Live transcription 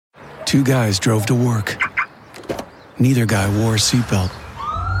Two guys drove to work. Neither guy wore a seatbelt.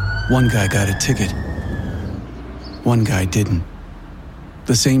 One guy got a ticket. One guy didn't.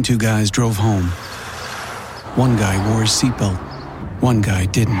 The same two guys drove home. One guy wore a seatbelt. One guy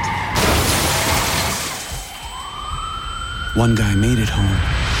didn't. One guy made it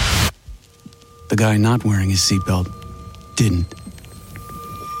home. The guy not wearing his seatbelt didn't.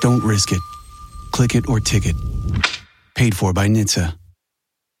 Don't risk it. Click it or ticket. Paid for by NHTSA.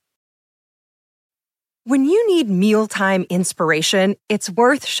 When you need mealtime inspiration, it's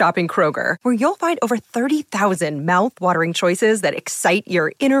worth shopping Kroger, where you'll find over 30,000 mouth-watering choices that excite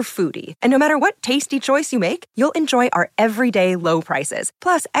your inner foodie. And no matter what tasty choice you make, you'll enjoy our everyday low prices,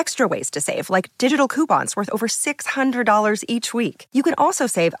 plus extra ways to save, like digital coupons worth over $600 each week. You can also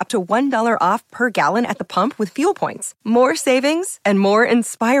save up to $1 off per gallon at the pump with fuel points. More savings and more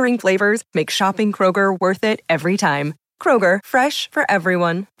inspiring flavors make shopping Kroger worth it every time. Kroger, fresh for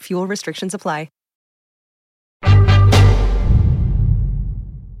everyone. Fuel restrictions apply.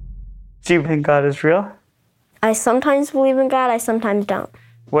 Do you think God is real? I sometimes believe in God, I sometimes don't.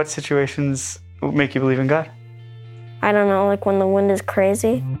 What situations make you believe in God? I don't know, like when the wind is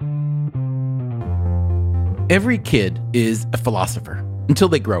crazy. Every kid is a philosopher until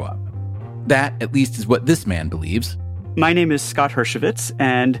they grow up. That, at least, is what this man believes. My name is Scott Hershovitz,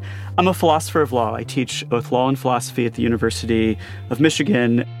 and I'm a philosopher of law. I teach both law and philosophy at the University of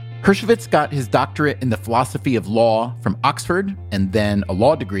Michigan. Hershovitz got his doctorate in the philosophy of law from Oxford and then a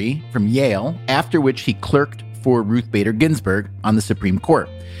law degree from Yale, after which he clerked for Ruth Bader Ginsburg on the Supreme Court.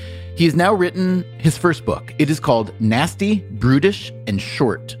 He has now written his first book. It is called Nasty, Brutish, and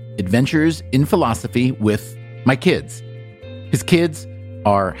Short: Adventures in Philosophy with My Kids. His kids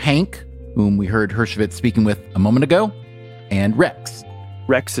are Hank, whom we heard Hershovitz speaking with a moment ago, and Rex.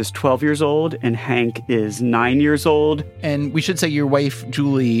 Rex is 12 years old, and Hank is 9 years old. And we should say your wife,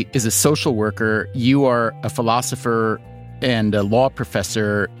 Julie, is a social worker. You are a philosopher and a law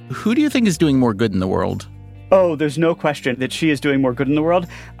professor. Who do you think is doing more good in the world? Oh, there's no question that she is doing more good in the world.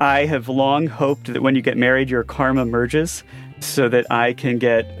 I have long hoped that when you get married, your karma merges so that I can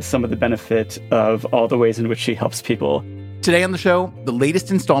get some of the benefit of all the ways in which she helps people. Today on the show, the latest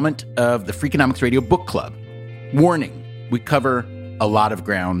installment of the Freakonomics Radio Book Club. Warning, we cover a lot of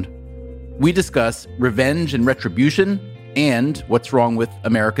ground. We discuss revenge and retribution and what's wrong with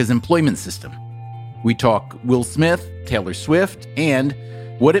America's employment system. We talk Will Smith, Taylor Swift, and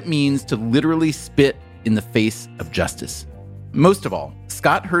what it means to literally spit in the face of justice. Most of all,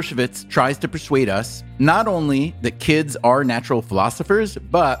 Scott Hershovitz tries to persuade us not only that kids are natural philosophers,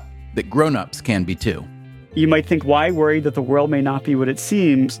 but that grown-ups can be too. You might think, why worry that the world may not be what it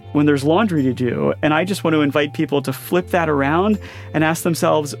seems when there's laundry to do? And I just want to invite people to flip that around and ask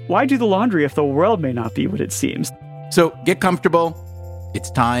themselves, why do the laundry if the world may not be what it seems? So get comfortable. It's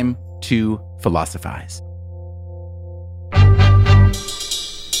time to philosophize.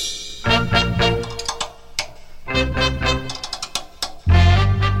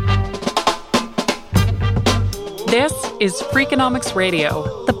 This is Freakonomics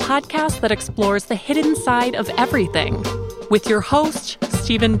Radio, the podcast that explores the hidden side of everything, with your host,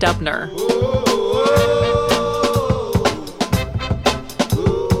 Stephen Dubner.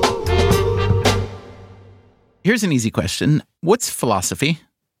 Here's an easy question. What's philosophy?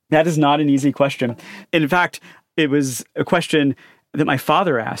 That is not an easy question. In fact, it was a question that my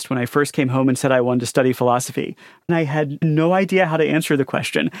father asked when I first came home and said I wanted to study philosophy. And I had no idea how to answer the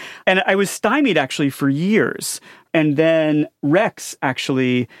question. And I was stymied actually for years. And then Rex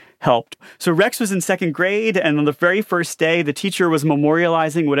actually helped. So Rex was in second grade, and on the very first day, the teacher was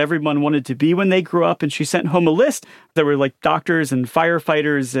memorializing what everyone wanted to be when they grew up, and she sent home a list. There were like doctors and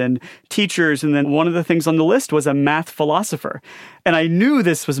firefighters and teachers, and then one of the things on the list was a math philosopher. And I knew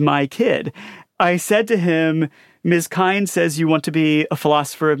this was my kid. I said to him, Ms. Kine says you want to be a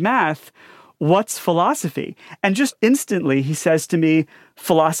philosopher of math. What's philosophy? And just instantly, he says to me,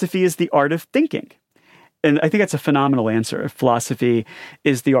 philosophy is the art of thinking. And I think that's a phenomenal answer. Philosophy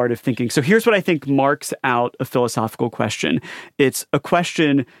is the art of thinking. So here's what I think marks out a philosophical question. It's a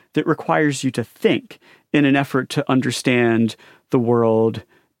question that requires you to think in an effort to understand the world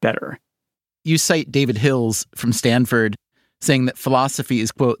better. You cite David Hills from Stanford saying that philosophy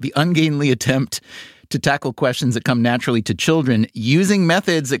is, quote, the ungainly attempt to tackle questions that come naturally to children using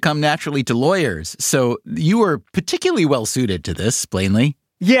methods that come naturally to lawyers. So you are particularly well suited to this, plainly.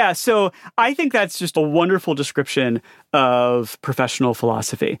 Yeah, so I think that's just a wonderful description of professional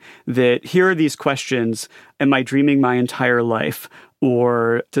philosophy, that here are these questions, am I dreaming my entire life?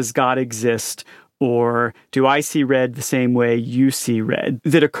 Or does God exist? Or do I see red the same way you see red?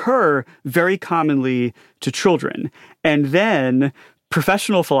 That occur very commonly to children. And then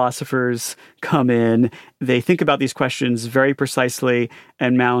professional philosophers come in, they think about these questions very precisely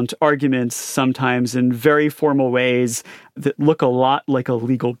and mount arguments sometimes in very formal ways that look a lot like a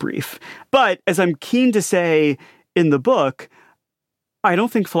legal brief. But as I'm keen to say in the book, I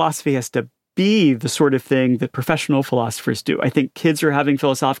don't think philosophy has to be the sort of thing that professional philosophers do. I think kids are having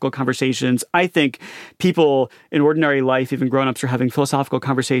philosophical conversations. I think people in ordinary life, even grown-ups, are having philosophical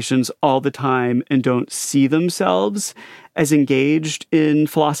conversations all the time and don't see themselves as engaged in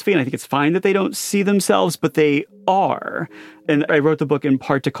philosophy. And I think it's fine that they don't see themselves, but they are. And I wrote the book in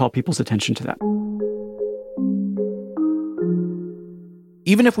part to call people's attention to that.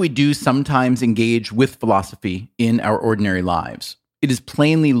 Even if we do sometimes engage with philosophy in our ordinary lives, it has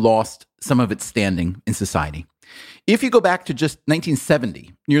plainly lost some of its standing in society. If you go back to just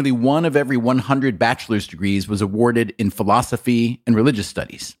 1970, nearly 1 of every 100 bachelor's degrees was awarded in philosophy and religious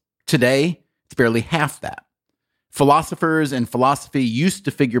studies. Today, it's barely half that. Philosophers and philosophy used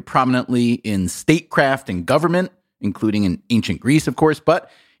to figure prominently in statecraft and government, including in ancient Greece, of course,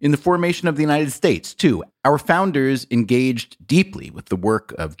 but in the formation of the United States, too. Our founders engaged deeply with the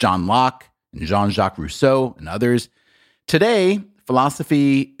work of John Locke and Jean-Jacques Rousseau and others. Today,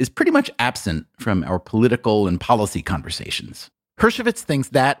 philosophy is pretty much absent from our political and policy conversations. Hershovitz thinks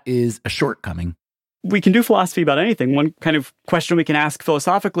that is a shortcoming. We can do philosophy about anything. One kind of question we can ask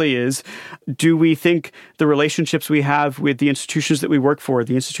philosophically is, do we think the relationships we have with the institutions that we work for,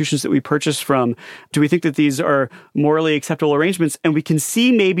 the institutions that we purchase from, do we think that these are morally acceptable arrangements? And we can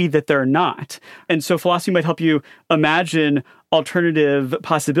see maybe that they're not. And so philosophy might help you imagine alternative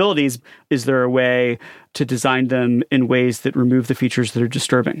possibilities. Is there a way to design them in ways that remove the features that are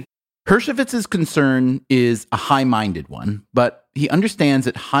disturbing? Hershovitz's concern is a high-minded one, but he understands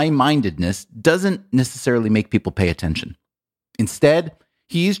that high-mindedness doesn't necessarily make people pay attention. Instead,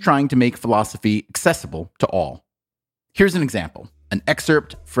 he's trying to make philosophy accessible to all. Here's an example, an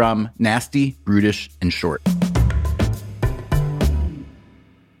excerpt from Nasty, Brutish, and Short.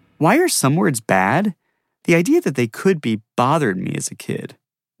 Why are some words bad? The idea that they could be bothered me as a kid.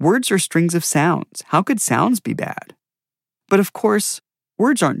 Words are strings of sounds. How could sounds be bad? But of course,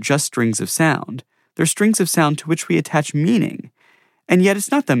 words aren't just strings of sound. They're strings of sound to which we attach meaning. And yet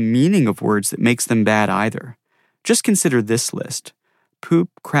it's not the meaning of words that makes them bad either. Just consider this list. Poop,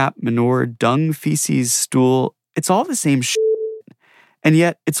 crap, manure, dung, feces, stool. It's all the same shit. And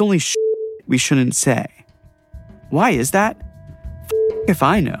yet it's only shit we shouldn't say. Why is that? If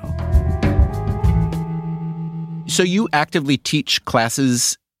I know. So you actively teach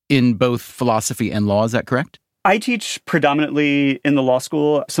classes in both philosophy and law, is that correct? I teach predominantly in the law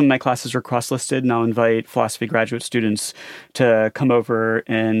school. Some of my classes are cross-listed, and I'll invite philosophy graduate students to come over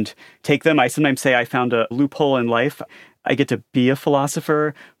and take them. I sometimes say I found a loophole in life. I get to be a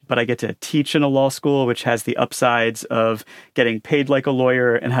philosopher, but I get to teach in a law school, which has the upsides of getting paid like a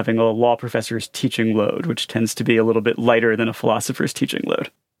lawyer and having a law professor's teaching load, which tends to be a little bit lighter than a philosopher's teaching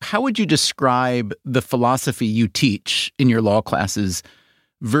load. How would you describe the philosophy you teach in your law classes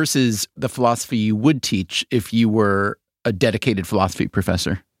versus the philosophy you would teach if you were a dedicated philosophy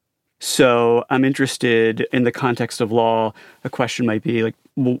professor? So I'm interested in the context of law. A question might be like,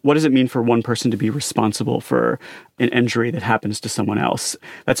 what does it mean for one person to be responsible for an injury that happens to someone else?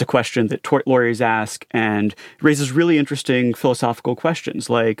 That's a question that tort lawyers ask and raises really interesting philosophical questions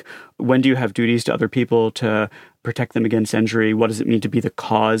like, when do you have duties to other people to protect them against injury? What does it mean to be the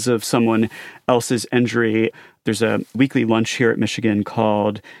cause of someone else's injury? There's a weekly lunch here at Michigan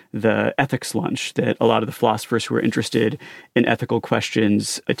called the Ethics Lunch that a lot of the philosophers who are interested in ethical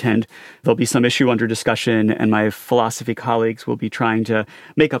questions attend. There'll be some issue under discussion, and my philosophy colleagues will be trying to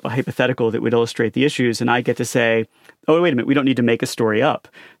make up a hypothetical that would illustrate the issues. And I get to say, oh, wait a minute, we don't need to make a story up.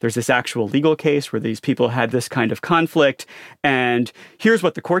 There's this actual legal case where these people had this kind of conflict, and here's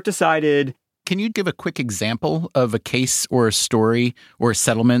what the court decided. Can you give a quick example of a case or a story or a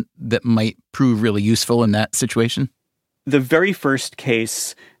settlement that might prove really useful in that situation? The very first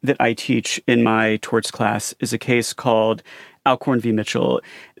case that I teach in my torts class is a case called Alcorn v. Mitchell.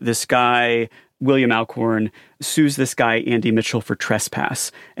 This guy, William Alcorn, sues this guy, Andy Mitchell, for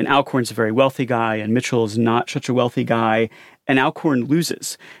trespass. And Alcorn's a very wealthy guy, and Mitchell's not such a wealthy guy. And Alcorn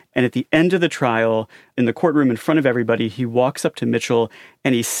loses. And at the end of the trial, in the courtroom in front of everybody, he walks up to Mitchell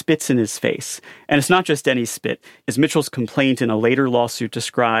and he spits in his face. And it's not just any spit. As Mitchell's complaint in a later lawsuit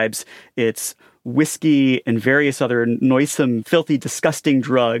describes, it's whiskey and various other noisome, filthy, disgusting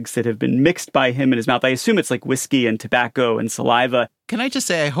drugs that have been mixed by him in his mouth. I assume it's like whiskey and tobacco and saliva. Can I just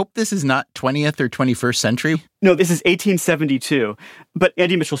say, I hope this is not 20th or 21st century? No, this is 1872. But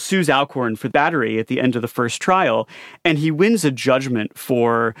Andy Mitchell sues Alcorn for battery at the end of the first trial, and he wins a judgment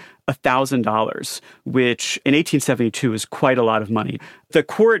for $1,000, which in 1872 is quite a lot of money. The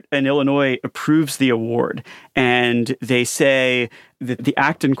court in Illinois approves the award, and they say that the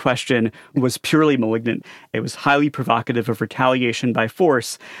act in question was purely malignant. It was highly provocative of retaliation by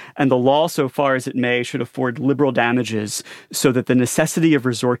force, and the law, so far as it may, should afford liberal damages so that the necessity of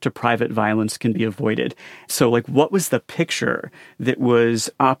resort to private violence can be avoided. So, what was the picture that was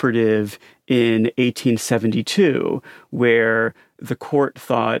operative in 1872, where the court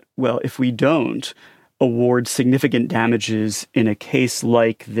thought, well, if we don't award significant damages in a case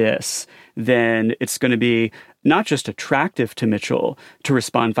like this, then it's going to be not just attractive to Mitchell to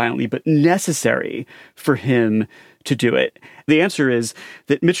respond violently, but necessary for him to do it. The answer is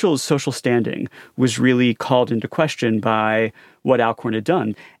that Mitchell's social standing was really called into question by what Alcorn had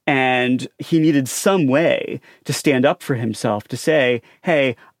done. And he needed some way to stand up for himself, to say,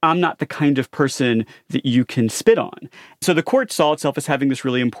 hey, I'm not the kind of person that you can spit on. So the court saw itself as having this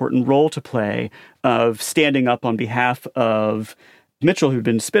really important role to play of standing up on behalf of Mitchell, who'd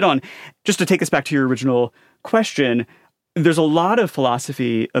been spit on. Just to take us back to your original question, there's a lot of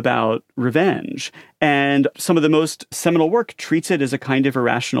philosophy about revenge, and some of the most seminal work treats it as a kind of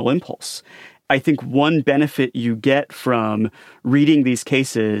irrational impulse. I think one benefit you get from reading these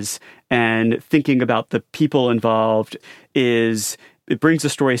cases and thinking about the people involved is it brings the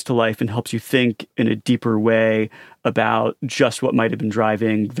stories to life and helps you think in a deeper way about just what might have been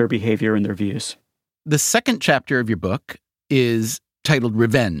driving their behavior and their views. The second chapter of your book is titled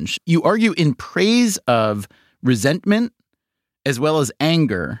Revenge. You argue in praise of resentment as well as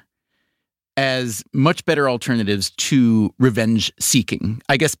anger as much better alternatives to revenge seeking.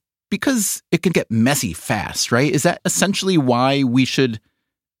 I guess because it can get messy fast, right? Is that essentially why we should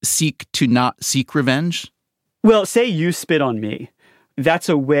seek to not seek revenge? Well, say you spit on me. That's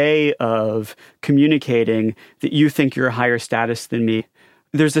a way of communicating that you think you're a higher status than me.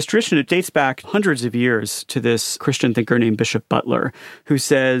 There's this tradition, it dates back hundreds of years to this Christian thinker named Bishop Butler, who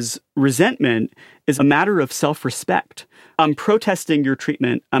says resentment is a matter of self-respect. I'm protesting your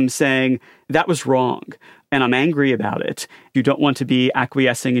treatment. I'm saying that was wrong, and I'm angry about it. You don't want to be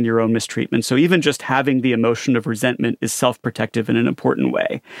acquiescing in your own mistreatment. So even just having the emotion of resentment is self-protective in an important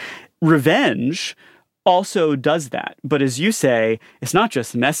way. Revenge also does that. But as you say, it's not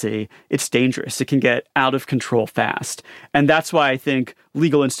just messy, it's dangerous. It can get out of control fast. And that's why I think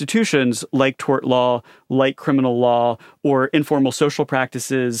legal institutions like tort law, like criminal law, or informal social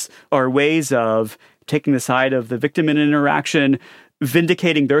practices are ways of taking the side of the victim in an interaction,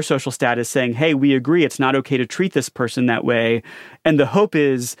 vindicating their social status, saying, hey, we agree it's not okay to treat this person that way. And the hope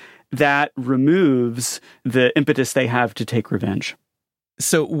is that removes the impetus they have to take revenge.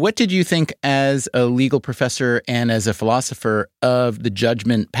 So what did you think as a legal professor and as a philosopher of the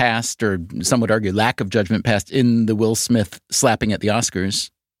judgment passed, or some would argue lack of judgment passed, in the Will Smith slapping at the Oscars?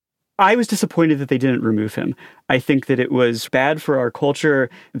 I was disappointed that they didn't remove him. I think that it was bad for our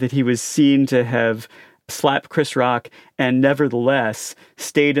culture that he was seen to have slapped Chris Rock and nevertheless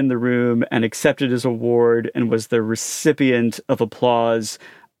stayed in the room and accepted his award and was the recipient of applause.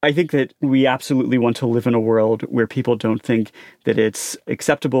 I think that we absolutely want to live in a world where people don't think that it's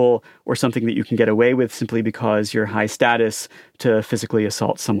acceptable or something that you can get away with simply because you're high status to physically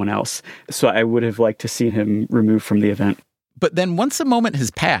assault someone else. So I would have liked to see him removed from the event. But then once a moment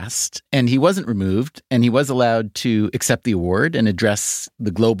has passed and he wasn't removed and he was allowed to accept the award and address the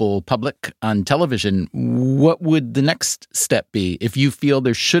global public on television, what would the next step be if you feel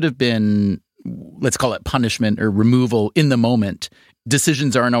there should have been, let's call it punishment or removal in the moment?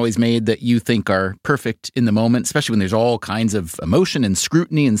 Decisions aren't always made that you think are perfect in the moment, especially when there's all kinds of emotion and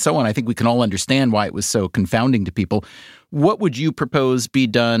scrutiny and so on. I think we can all understand why it was so confounding to people. What would you propose be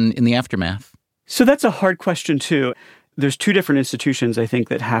done in the aftermath? So that's a hard question, too. There's two different institutions, I think,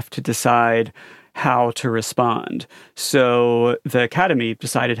 that have to decide how to respond. So the Academy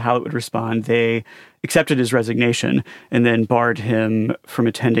decided how it would respond. They accepted his resignation and then barred him from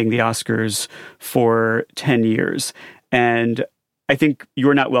attending the Oscars for 10 years. And I think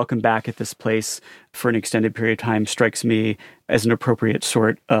 "you're not welcome back at this place for an extended period of time" strikes me as an appropriate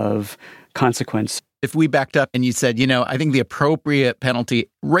sort of consequence. If we backed up and you said, I think the appropriate penalty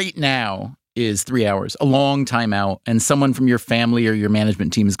right now is 3 hours, a long time out, and someone from your family or your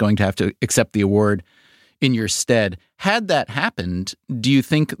management team is going to have to accept the award in your stead. Had that happened, do you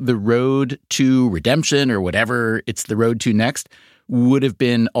think the road to redemption, or whatever it's the road to next, would have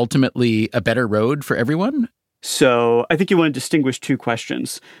been ultimately a better road for everyone? So I think you want to distinguish two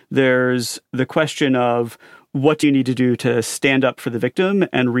questions. There's the question of what do you need to do to stand up for the victim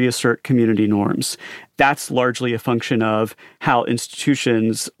and reassert community norms? That's largely a function of how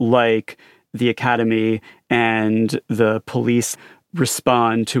institutions like the academy and the police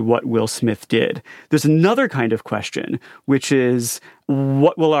respond to what Will Smith did. There's another kind of question, which is,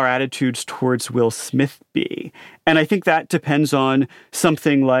 what will our attitudes towards Will Smith be? And I think that depends on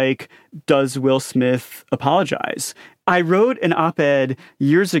something like, does Will Smith apologize? I wrote an op-ed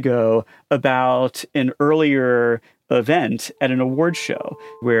years ago about an earlier event at an award show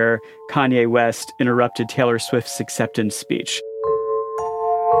where Kanye West interrupted Taylor Swift's acceptance speech.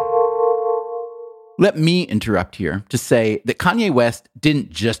 Let me interrupt here to say that Kanye West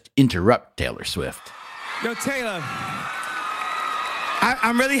didn't just interrupt Taylor Swift. Yo, Taylor,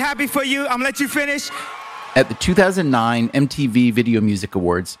 I'm really happy for you. I'm going to let you finish. At the 2009 MTV Video Music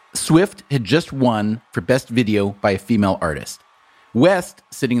Awards, Swift had just won for Best Video by a female artist. West,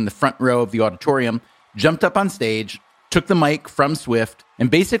 sitting in the front row of the auditorium, jumped up on stage, took the mic from Swift,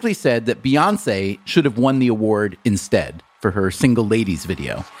 and basically said that Beyoncé should have won the award instead for her Single Ladies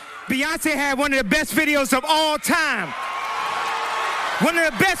video. Beyonce had one of the best videos of all time. One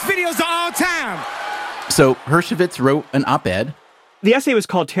of the best videos of all time. So Hershovitz wrote an op-ed. The essay was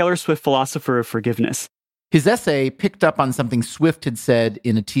called Taylor Swift, Philosopher of Forgiveness. His essay picked up on something Swift had said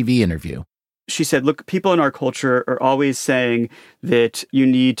in a TV interview. She said, look, people in our culture are always saying that you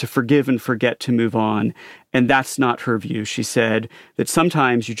need to forgive and forget to move on. And that's not her view. She said that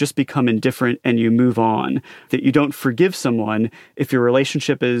sometimes you just become indifferent and you move on, that you don't forgive someone if your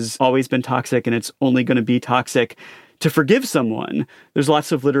relationship has always been toxic and it's only going to be toxic. To forgive someone, there's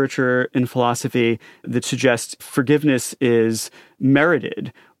lots of literature in philosophy that suggests forgiveness is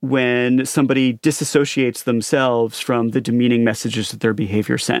merited when somebody disassociates themselves from the demeaning messages that their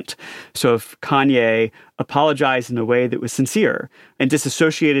behavior sent. So if Kanye apologized in a way that was sincere and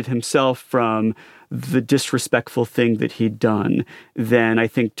disassociated himself from the disrespectful thing that he'd done, then I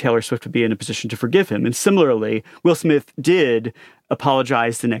think Taylor Swift would be in a position to forgive him. And similarly, Will Smith did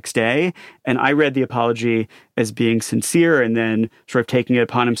apologize the next day, and I read the apology as being sincere and then sort of taking it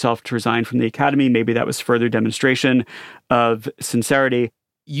upon himself to resign from the academy. Maybe that was further demonstration of sincerity.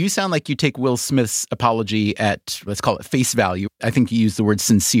 You sound like you take Will Smith's apology at, let's call it face value. I think you used the word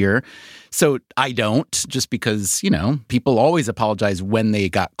sincere. So I don't, just because, people always apologize when they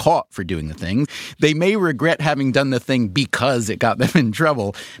got caught for doing the thing. They may regret having done the thing because it got them in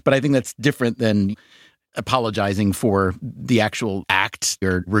trouble. But I think that's different than apologizing for the actual act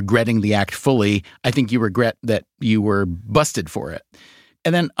or regretting the act fully. I think you regret that you were busted for it.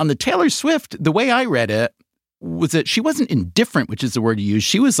 And then on the Taylor Swift, the way I read it was that she wasn't indifferent, which is the word you use.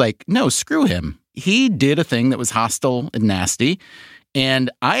 She was like, no, screw him. He did a thing that was hostile and nasty, and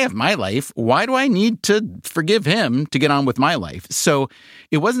I have my life. Why do I need to forgive him to get on with my life? So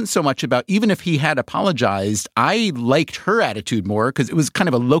it wasn't so much about, even if he had apologized, I liked her attitude more because it was kind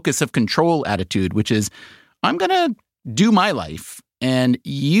of a locus of control attitude, which is, I'm going to do my life. And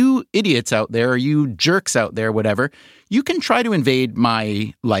you idiots out there, you jerks out there, whatever, you can try to invade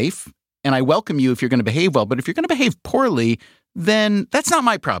my life. And I welcome you if you're going to behave well. But if you're going to behave poorly, then that's not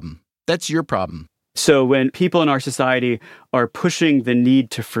my problem. That's your problem. So when people in our society are pushing the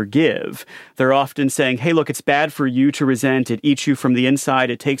need to forgive, they're often saying, hey, look, it's bad for you to resent. It eats you from the inside.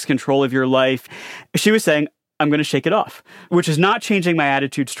 It takes control of your life. She was saying, I'm going to shake it off, which is not changing my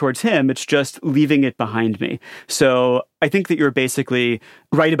attitudes towards him. It's just leaving it behind me. So I think that you're basically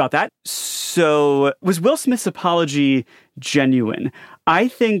right about that. So was Will Smith's apology genuine? I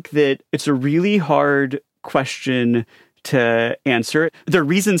think that it's a really hard question to answer. There are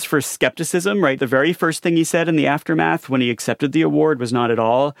reasons for skepticism, right? The very first thing he said in the aftermath when he accepted the award was not at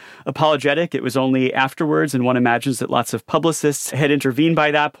all apologetic. It was only afterwards, and one imagines that lots of publicists had intervened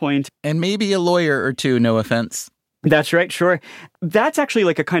by that point. And maybe a lawyer or two, no offense. That's right, sure. That's actually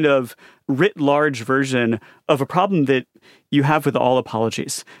like a kind of writ large version of a problem that you have with all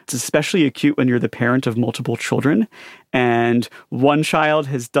apologies. It's especially acute when you're the parent of multiple children and one child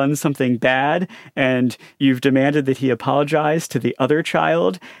has done something bad and you've demanded that he apologize to the other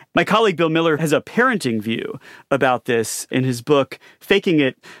child. My colleague Bill Miller has a parenting view about this in his book, Faking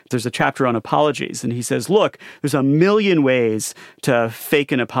It. There's a chapter on apologies, and he says, look, there's a million ways to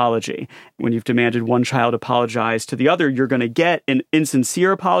fake an apology. When you've demanded one child apologize to the other, you're going to get an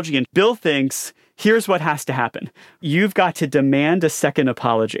insincere apology. And Bill thinks, here's what has to happen. You've got to demand a second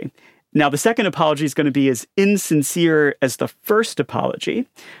apology. Now, the second apology is going to be as insincere as the first apology,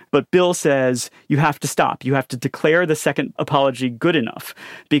 but Bill says you have to stop. You have to declare the second apology good enough,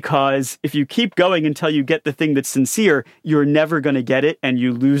 because if you keep going until you get the thing that's sincere, you're never going to get it and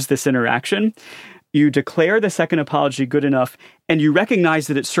you lose this interaction. You declare the second apology good enough and you recognize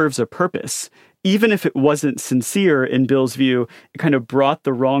that it serves a purpose. even if it wasn't sincere in Bill's view, it kind of brought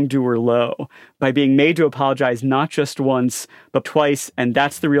the wrongdoer low by being made to apologize not just once, but twice. And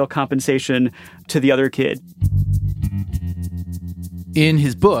that's the real compensation to the other kid. In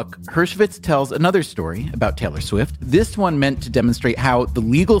his book, Hershovitz tells another story about Taylor Swift, this one meant to demonstrate how the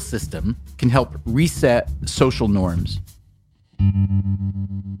legal system can help reset social norms.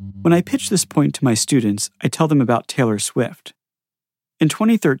 When I pitch this point to my students, I tell them about Taylor Swift. In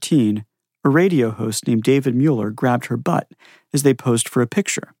 2013, a radio host named David Mueller grabbed her butt as they posed for a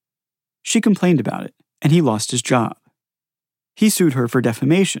picture. She complained about it, and he lost his job. He sued her for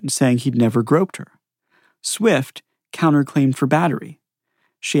defamation, saying he'd never groped her. Swift counterclaimed for battery.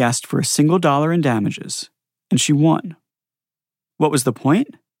 She asked for $1 in damages, and she won. What was the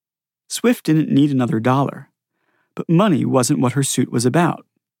point? Swift didn't need another dollar, but money wasn't what her suit was about.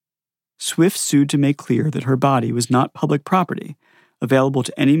 Swift sued to make clear that her body was not public property, available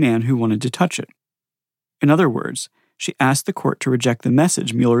to any man who wanted to touch it. In other words, she asked the court to reject the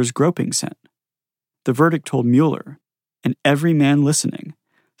message Mueller's groping sent. The verdict told Mueller, and every man listening,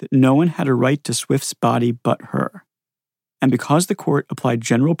 that no one had a right to Swift's body but her. And because the court applied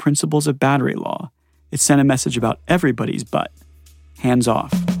general principles of battery law, it sent a message about everybody's butt. Hands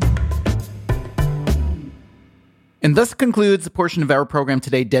off. And thus concludes the portion of our program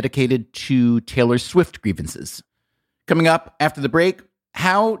today dedicated to Taylor Swift grievances. Coming up after the break,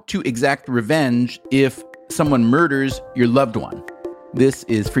 how to exact revenge if someone murders your loved one. This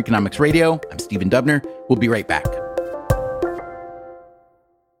is Freakonomics Radio. I'm Stephen Dubner. We'll be right back.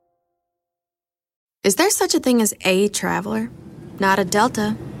 Is there such a thing as a traveler? Not a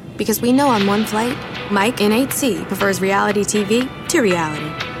Delta. Because we know on one flight, Mike in 8C prefers reality TV to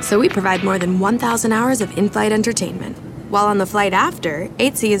reality. So we provide more than 1,000 hours of in-flight entertainment. While on the flight after,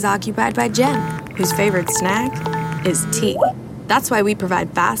 8C is occupied by Jen, whose favorite snack is tea. That's why we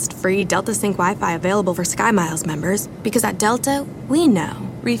provide fast, free Delta Sync Wi-Fi available for SkyMiles members, because at Delta, we know.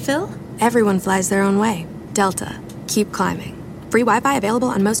 Refill? Everyone flies their own way. Delta. Keep climbing. Free Wi-Fi available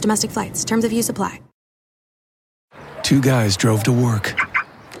on most domestic flights. Terms of use apply. Two guys drove to work.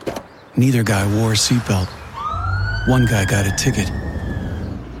 Neither guy wore a seatbelt. One guy got a ticket.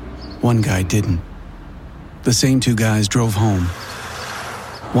 One guy didn't. The same two guys drove home.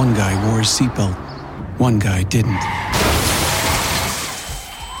 One guy wore a seatbelt. One guy didn't.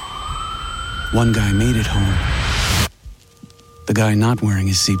 One guy made it home. The guy not wearing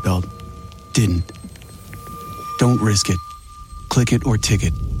his seatbelt didn't. Don't risk it. Click it or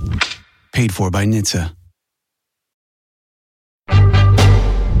ticket. Paid for by NHTSA.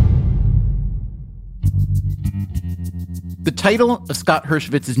 The title of Scott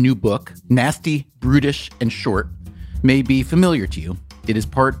Hershovitz's new book, Nasty, Brutish, and Short, may be familiar to you. It is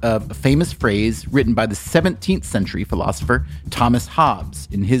part of a famous phrase written by the 17th century philosopher Thomas Hobbes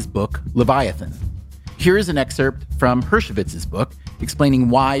in his book, Leviathan. Here is an excerpt from Hershovitz's book explaining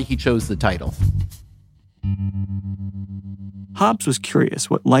why he chose the title. Hobbes was curious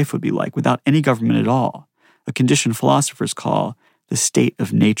what life would be like without any government at all, a condition philosophers call the state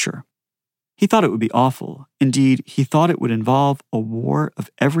of nature. He thought it would be awful. Indeed, he thought it would involve a war of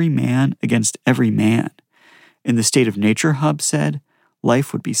every man against every man. In the state of nature, Hobbes said,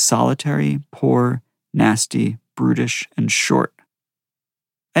 life would be solitary, poor, nasty, brutish, and short.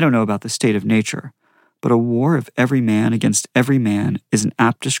 I don't know about the state of nature, but a war of every man against every man is an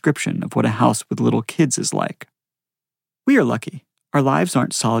apt description of what a house with little kids is like. We are lucky. Our lives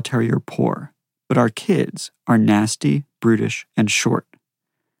aren't solitary or poor, but our kids are nasty, brutish, and short.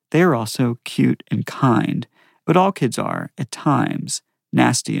 They are also cute and kind, but all kids are, at times,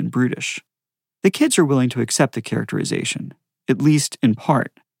 nasty and brutish. The kids are willing to accept the characterization, at least in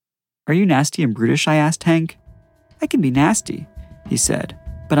part. Are you nasty and brutish? I asked Hank. I can be nasty, he said,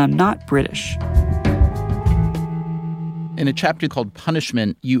 but I'm not British. In a chapter called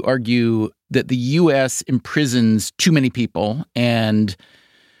Punishment, you argue that the U.S. imprisons too many people, and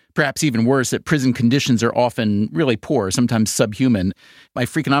perhaps even worse, that prison conditions are often really poor, sometimes subhuman. My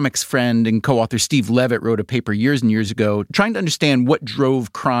Freakonomics friend and co-author Steve Levitt wrote a paper years and years ago trying to understand what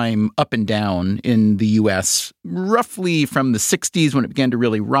drove crime up and down in the U.S., roughly from the 60s when it began to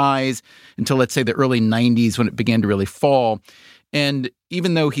really rise until, let's say, the early 90s when it began to really fall. And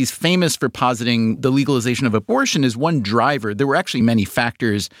even though he's famous for positing the legalization of abortion as one driver, there were actually many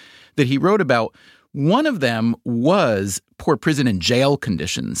factors that he wrote about. One of them was poor prison and jail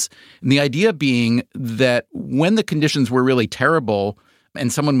conditions. And the idea being that when the conditions were really terrible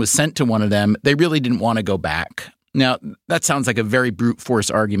and someone was sent to one of them, they really didn't want to go back. Now, that sounds like a very brute force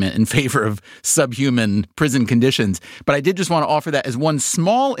argument in favor of subhuman prison conditions. But I did just want to offer that as one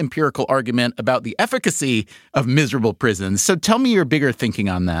small empirical argument about the efficacy of miserable prisons. So tell me your bigger thinking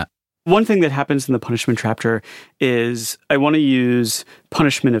on that. One thing that happens in the punishment chapter is I want to use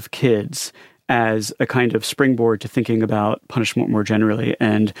punishment of kids as a kind of springboard to thinking about punishment more generally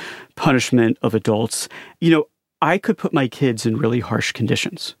and punishment of adults. I could put my kids in really harsh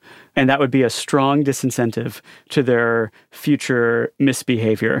conditions, and that would be a strong disincentive to their future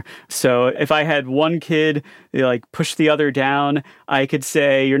misbehavior. So if I had one kid push the other down, I could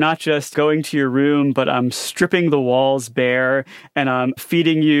say, you're not just going to your room, but I'm stripping the walls bare and I'm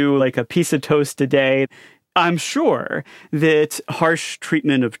feeding you like a piece of toast a day. I'm sure that harsh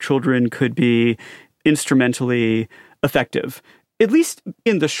treatment of children could be instrumentally effective. At least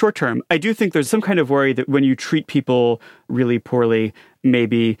in the short term. I do think there's some kind of worry that when you treat people really poorly,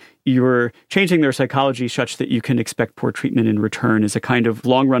 maybe you're changing their psychology such that you can expect poor treatment in return is a kind of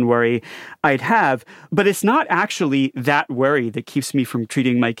long-run worry I'd have. But it's not actually that worry that keeps me from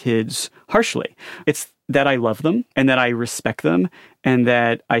treating my kids harshly. It's that I love them and that I respect them and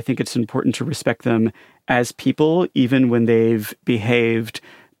that I think it's important to respect them as people, even when they've behaved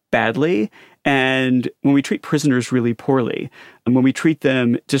badly. And when we treat prisoners really poorly, and when we treat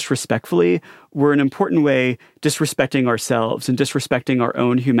them disrespectfully, we're in an important way disrespecting ourselves and disrespecting our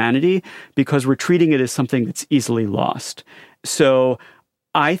own humanity because we're treating it as something that's easily lost. So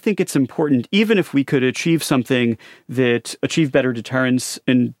I think it's important, even if we could achieve something that achieve better deterrence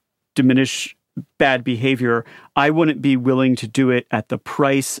and diminish bad behavior, I wouldn't be willing to do it at the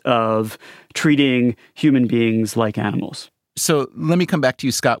price of treating human beings like animals. So let me come back to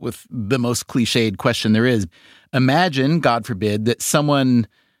you, Scott, with the most cliched question there is. Imagine, God forbid, that someone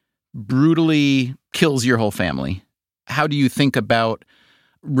brutally kills your whole family. How do you think about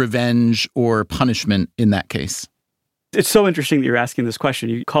revenge or punishment in that case? It's so interesting that you're asking this question.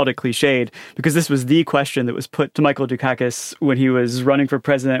 You called it cliched because this was the question that was put to Michael Dukakis when he was running for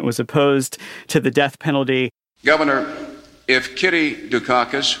president, was opposed to the death penalty. Governor, if Kitty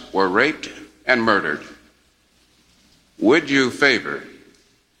Dukakis were raped and murdered, would you favor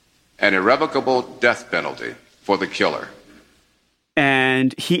an irrevocable death penalty for the killer?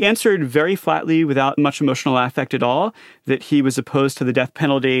 And he answered very flatly, without much emotional affect at all, that he was opposed to the death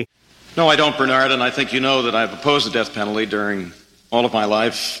penalty. No, I don't, Bernard, and I think you know that I've opposed the death penalty during all of my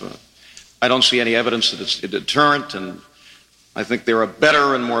life. I don't see any evidence that it's a deterrent, and I think there are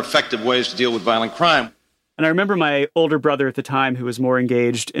better and more effective ways to deal with violent crime. And I remember my older brother at the time, who was more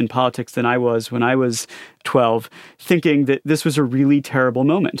engaged in politics than I was when I was 12, thinking that this was a really terrible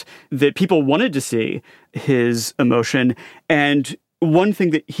moment, that people wanted to see his emotion. And one thing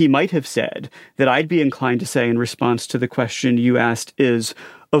that he might have said that I'd be inclined to say in response to the question you asked is,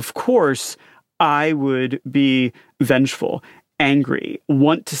 of course, I would be vengeful, angry,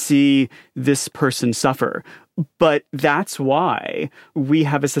 want to see this person suffer. But that's why we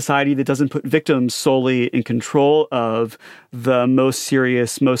have a society that doesn't put victims solely in control of the most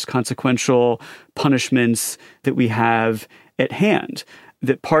serious, most consequential punishments that we have at hand.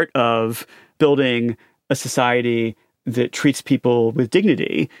 That part of building a society that treats people with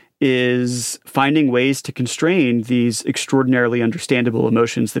dignity is finding ways to constrain these extraordinarily understandable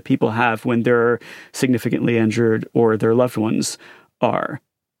emotions that people have when they're significantly injured or their loved ones are.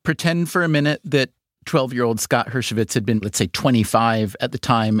 Pretend for a minute that 12-year-old Scott Hershovitz had been, let's say, 25 at the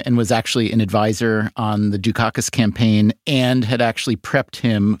time and was actually an advisor on the Dukakis campaign and had actually prepped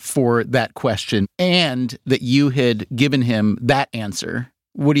him for that question and that you had given him that answer.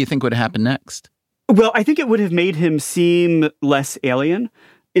 What do you think would happen next? Well, I think it would have made him seem less alien.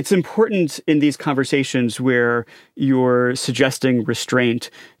 It's important in these conversations where you're suggesting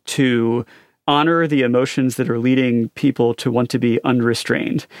restraint to honor the emotions that are leading people to want to be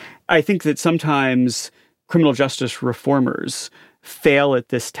unrestrained. I think that sometimes criminal justice reformers fail at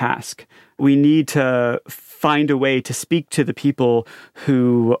this task. We need to find a way to speak to the people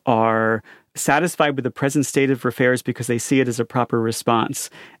who are satisfied with the present state of affairs because they see it as a proper response,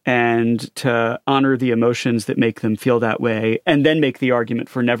 and to honor the emotions that make them feel that way, and then make the argument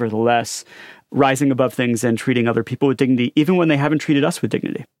for nevertheless rising above things and treating other people with dignity, even when they haven't treated us with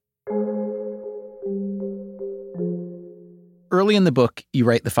dignity. Early in the book, you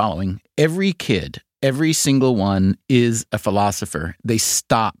write the following: every kid, every single one, is a philosopher. They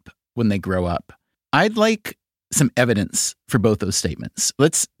stop when they grow up. I'd like some evidence for both those statements.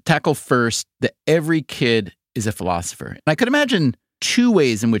 Let's tackle first that every kid is a philosopher. And I could imagine two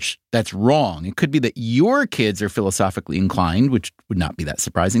ways in which that's wrong. It could be that your kids are philosophically inclined, which would not be that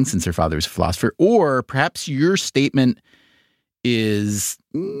surprising since their father is a philosopher, or perhaps your statement is,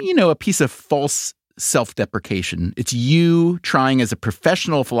 a piece of false self-deprecation. It's you trying as a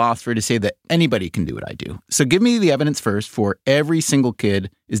professional philosopher to say that anybody can do what I do. So give me the evidence first for every single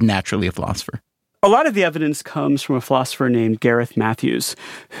kid is naturally a philosopher. A lot of the evidence comes from a philosopher named Gareth Matthews,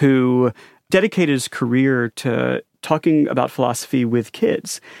 who dedicated his career to talking about philosophy with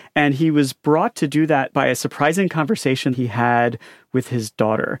kids. And he was brought to do that by a surprising conversation he had with his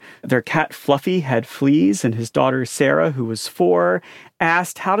daughter. Their cat Fluffy had fleas, and his daughter Sarah, who was 4,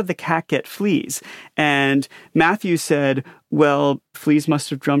 asked, how did the cat get fleas? And Matthew said, well, fleas must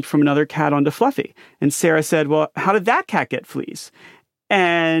have jumped from another cat onto Fluffy. And Sarah said, well, how did that cat get fleas?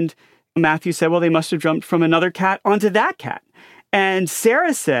 And Matthew said, well, they must have jumped from another cat onto that cat. And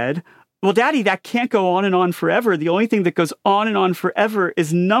Sarah said, well, Daddy, that can't go on and on forever. The only thing that goes on and on forever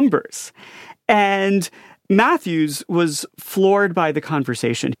is numbers. And Matthews was floored by the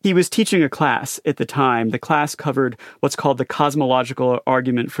conversation. He was teaching a class at the time. The class covered what's called the cosmological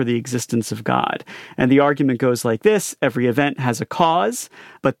argument for the existence of God. And the argument goes like this: every event has a cause,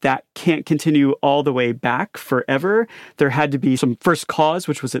 but that can't continue all the way back forever. There had to be some first cause,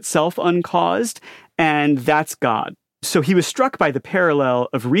 which was itself uncaused, and that's God. So he was struck by the parallel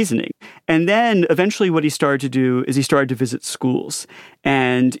of reasoning. And then eventually what he started to do is he started to visit schools.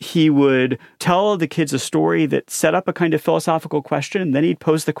 And he would tell the kids a story that set up a kind of philosophical question. And then he'd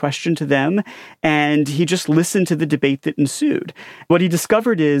pose the question to them. And he just listened to the debate that ensued. What he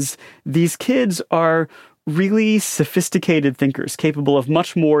discovered is these kids are really sophisticated thinkers, capable of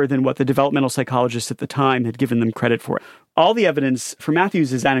much more than what the developmental psychologists at the time had given them credit for. All the evidence for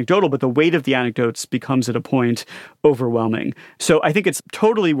Matthews is anecdotal, but the weight of the anecdotes becomes at a point overwhelming. So I think it's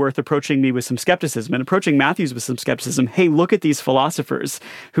totally worth approaching me with some skepticism and approaching Matthews with some skepticism. Hey, look at these philosophers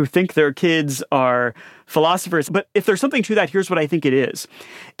who think their kids are philosophers. But if there's something to that, here's what I think it is.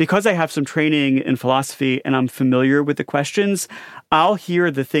 Because I have some training in philosophy and I'm familiar with the questions, I'll hear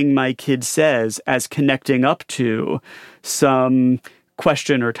the thing my kid says as connecting up to some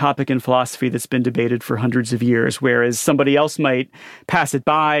question or topic in philosophy that's been debated for hundreds of years, whereas somebody else might pass it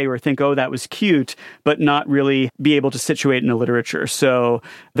by or think, oh, that was cute, but not really be able to situate in the literature. So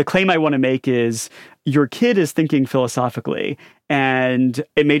the claim I want to make is your kid is thinking philosophically, and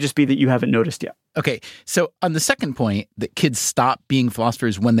it may just be that you haven't noticed yet. Okay, so on the second point, that kids stop being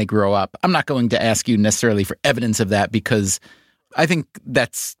philosophers when they grow up, I'm not going to ask you necessarily for evidence of that because I think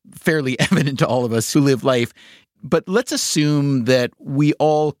that's fairly evident to all of us who live life. But let's assume that we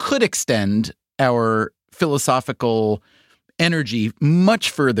all could extend our philosophical energy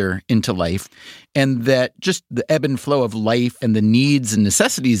much further into life, and that just the ebb and flow of life and the needs and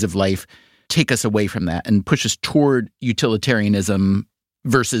necessities of life take us away from that and push us toward utilitarianism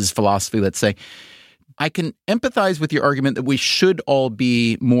versus philosophy, let's say. I can empathize with your argument that we should all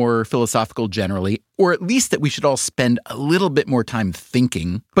be more philosophical generally, or at least that we should all spend a little bit more time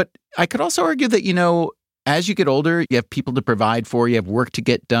thinking. But I could also argue that, as you get older, you have people to provide for, you have work to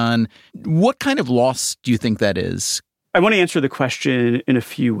get done. What kind of loss do you think that is? I want to answer the question in a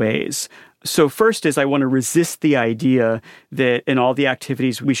few ways. So first is I want to resist the idea that in all the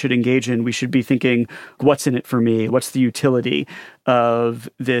activities we should engage in, we should be thinking, what's in it for me? What's the utility of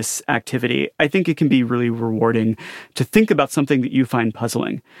this activity? I think it can be really rewarding to think about something that you find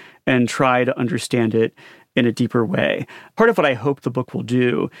puzzling and try to understand it in a deeper way. Part of what I hope the book will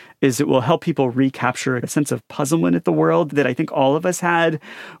do is it will help people recapture a sense of puzzlement at the world that I think all of us had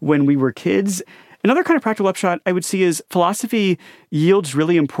when we were kids. Another kind of practical upshot I would see is philosophy yields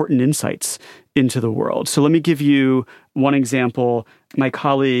really important insights into the world. So let me give you one example. My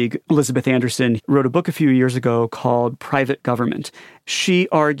colleague, Elizabeth Anderson, wrote a book a few years ago called Private Government. She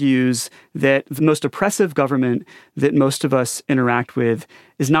argues that the most oppressive government that most of us interact with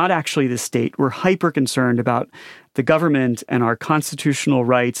is not actually the state. We're hyper concerned about the government and our constitutional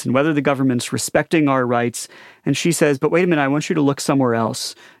rights and whether the government's respecting our rights. And she says, but wait a minute, I want you to look somewhere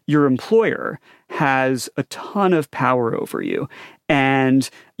else. Your employer has a ton of power over you. And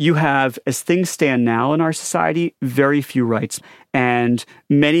you have, as things stand now in our society, very few rights. And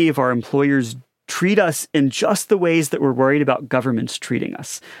many of our employers treat us in just the ways that we're worried about governments treating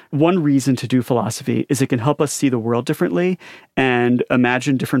us. One reason to do philosophy is it can help us see the world differently and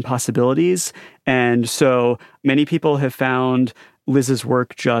imagine different possibilities. And so many people have found Liz's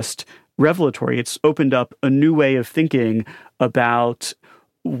work just revelatory. It's opened up a new way of thinking about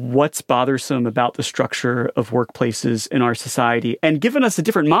what's bothersome about the structure of workplaces in our society and given us a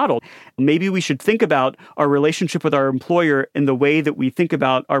different model. Maybe we should think about our relationship with our employer in the way that we think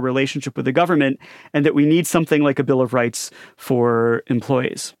about our relationship with the government, and that we need something like a Bill of Rights for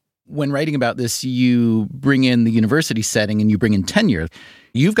employees. When writing about this, you bring in the university setting and you bring in tenure.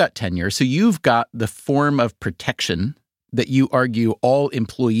 You've got tenure, so you've got the form of protection that you argue all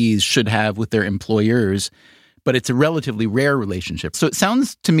employees should have with their employers, but it's a relatively rare relationship. So it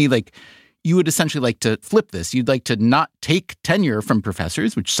sounds to me like you would essentially like to flip this. You'd like to not take tenure from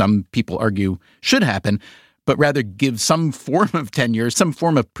professors, which some people argue should happen, but rather give some form of tenure, some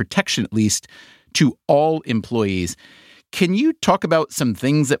form of protection at least, to all employees. Can you talk about some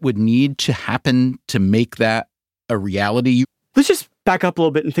things that would need to happen to make that a reality? Let's just back up a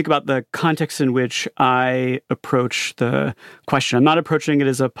little bit and think about the context in which I approach the question. I'm not approaching it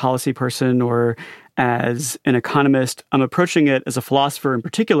as a policy person or as an economist. I'm approaching it as a philosopher, in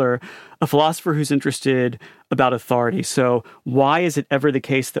particular, a philosopher who's interested about authority. So why is it ever the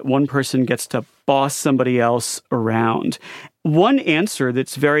case that one person gets to boss somebody else around? One answer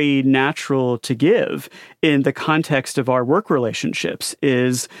that's very natural to give in the context of our work relationships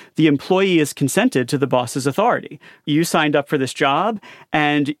is the employee is consented to the boss's authority. You signed up for this job,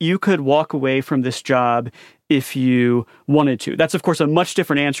 and you could walk away from this job if you wanted to. That's, of course, a much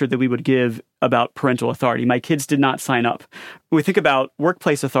different answer that we would give about parental authority. My kids did not sign up. When we think about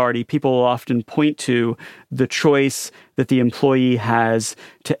workplace authority, people will often point to the choice that the employee has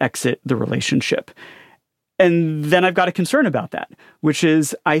to exit the relationship. And then I've got a concern about that, which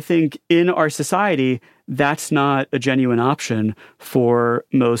is I think in our society, that's not a genuine option for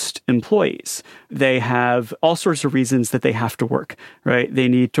most employees. They have all sorts of reasons that they have to work, right? They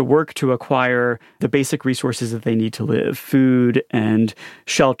need to work to acquire the basic resources that they need to live, food and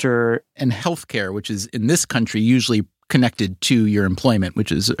shelter. And healthcare, which is in this country usually connected to your employment,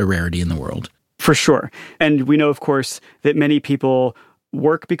 which is a rarity in the world. For sure. And we know, of course, that many people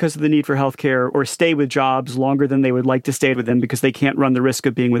work because of the need for healthcare or stay with jobs longer than they would like to stay with them because they can't run the risk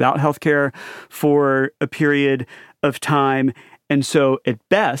of being without healthcare for a period of time. And so at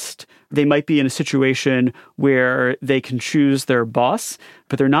best, they might be in a situation where they can choose their boss,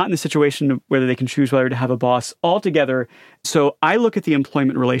 but they're not in the situation where they can choose whether to have a boss altogether. So I look at the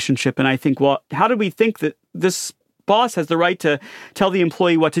employment relationship and I think, well, how do we think that this boss has the right to tell the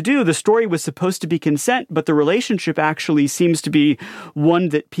employee what to do? The story was supposed to be consent, but the relationship actually seems to be one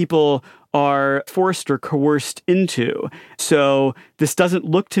that people are forced or coerced into. So this doesn't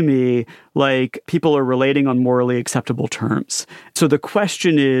look to me like people are relating on morally acceptable terms. So the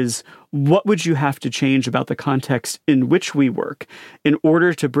question is, what would you have to change about the context in which we work in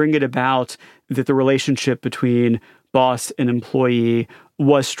order to bring it about that the relationship between boss and employee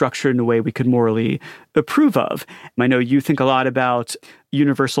was structured in a way we could morally approve of? I know you think a lot about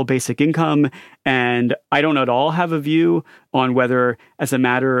universal basic income, and I don't at all have a view on whether, as a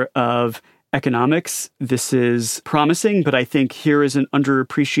matter of economics, this is promising, but I think here is an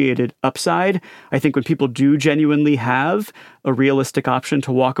underappreciated upside. I think when people do genuinely have a realistic option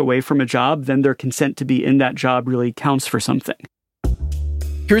to walk away from a job, then their consent to be in that job really counts for something.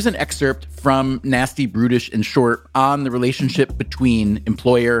 Here's an excerpt from Nasty, Brutish, and Short on the relationship between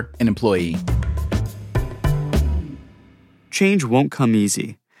employer and employee. Change won't come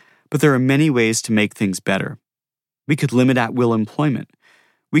easy, but there are many ways to make things better. We could limit at-will employment.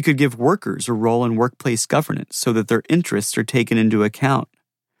 We could give workers a role in workplace governance so that their interests are taken into account.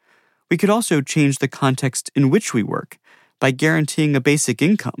 We could also change the context in which we work by guaranteeing a basic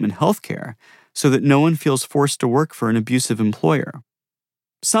income and health care so that no one feels forced to work for an abusive employer.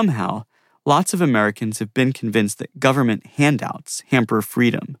 Somehow, lots of Americans have been convinced that government handouts hamper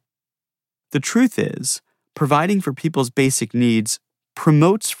freedom. The truth is, providing for people's basic needs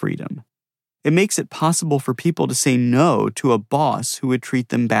promotes freedom. It makes it possible for people to say no to a boss who would treat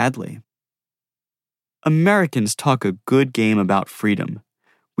them badly. Americans talk a good game about freedom.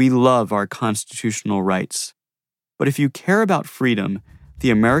 We love our constitutional rights. But if you care about freedom, the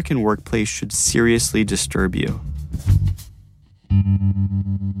American workplace should seriously disturb you.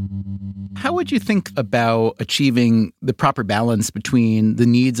 How would you think about achieving the proper balance between the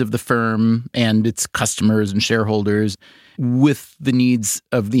needs of the firm and its customers and shareholders with the needs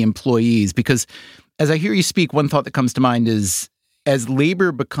of the employees? Because as I hear you speak, one thought that comes to mind is as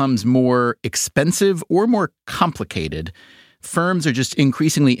labor becomes more expensive or more complicated, firms are just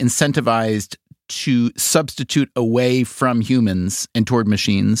increasingly incentivized to substitute away from humans and toward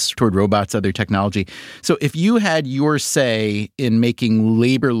machines, toward robots, other technology. So if you had your say in making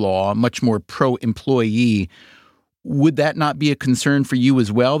labor law much more pro-employee, would that not be a concern for you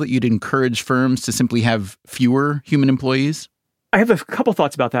as well, that you'd encourage firms to simply have fewer human employees? I have a couple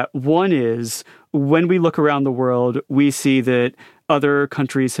thoughts about that. One is, when we look around the world, we see that other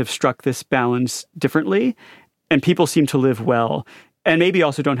countries have struck this balance differently, and people seem to live well, and maybe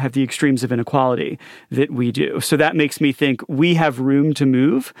also don't have the extremes of inequality that we do. So that makes me think we have room to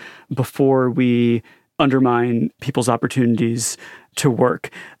move before we undermine people's opportunities to work.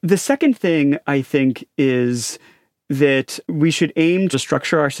 The second thing, I think, is that we should aim to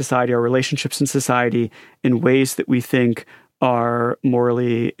structure our society, our relationships in society, in ways that we think are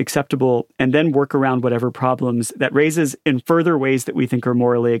morally acceptable, and then work around whatever problems that raises in further ways that we think are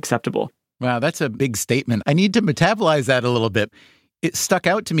morally acceptable. Wow, that's a big statement. I need to metabolize that a little bit. It stuck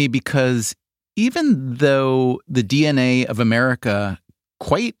out to me because even though the DNA of America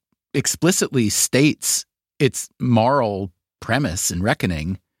quite explicitly states its moral premise and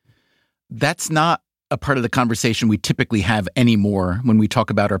reckoning, that's not a part of the conversation we typically have anymore when we talk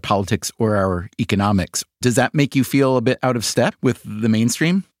about our politics or our economics. Does that make you feel a bit out of step with the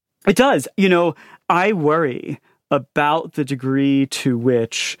mainstream? It does. I worry about the degree to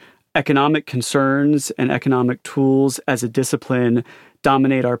which economic concerns and economic tools as a discipline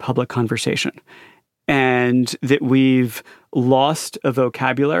dominate our public conversation, and that we've lost a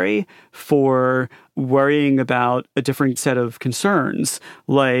vocabulary for worrying about a different set of concerns,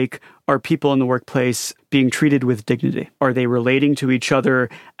 like, are people in the workplace being treated with dignity? Are they relating to each other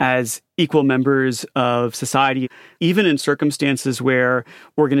as equal members of society, even in circumstances where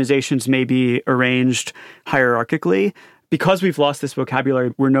organizations may be arranged hierarchically? Because we've lost this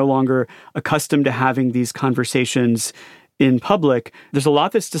vocabulary, we're no longer accustomed to having these conversations in public. There's a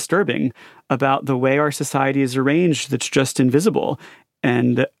lot that's disturbing about the way our society is arranged that's just invisible.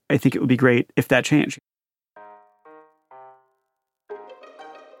 And I think it would be great if that changed.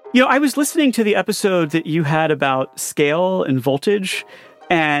 I was listening to the episode that you had about scale and voltage.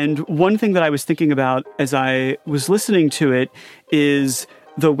 And one thing that I was thinking about as I was listening to it is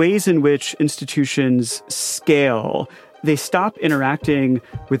the ways in which institutions scale. They stop interacting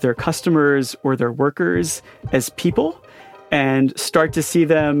with their customers or their workers as people and start to see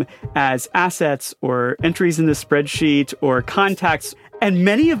them as assets or entries in the spreadsheet or contacts. And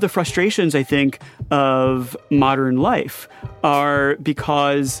many of the frustrations, I think, of modern life are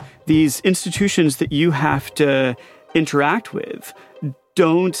because these institutions that you have to interact with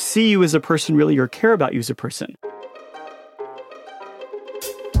don't see you as a person really or care about you as a person.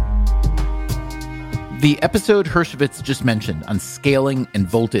 The episode Hershovitz just mentioned on scaling and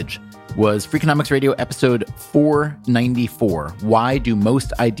voltage was Freakonomics Radio episode 494, Why Do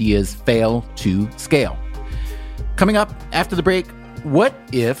Most Ideas Fail to Scale? Coming up after the break, what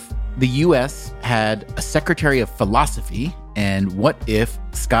if the U.S. had a Secretary of Philosophy, and what if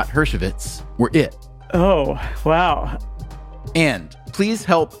Scott Hershovitz were it? Oh, wow. And please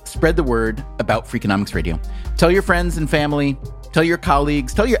help spread the word about Freakonomics Radio. Tell your friends and family, tell your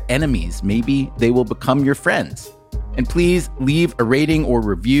colleagues, tell your enemies. Maybe they will become your friends. And please leave a rating or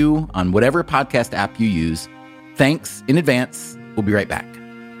review on whatever podcast app you use. Thanks in advance. We'll be right back.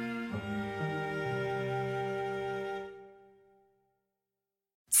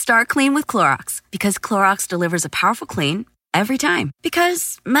 Start clean with Clorox, because Clorox delivers a powerful clean every time.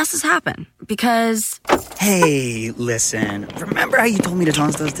 Because messes happen. Because... Hey, listen. Remember how you told me to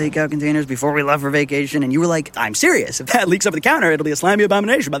toss those takeout containers before we left for vacation? And you were like, I'm serious. If that leaks over the counter, it'll be a slimy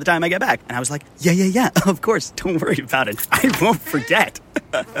abomination by the time I get back. And I was like, yeah, of course. Don't worry about it. I won't forget.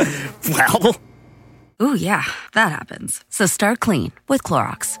 Well... Ooh, yeah, that happens. So start clean with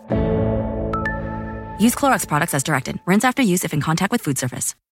Clorox. Use Clorox products as directed. Rinse after use if in contact with food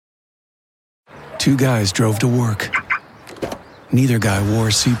surface. Two guys drove to work. Neither guy wore a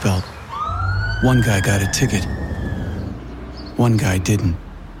seatbelt. One guy got a ticket. One guy didn't.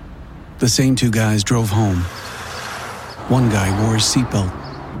 The same two guys drove home. One guy wore a seatbelt.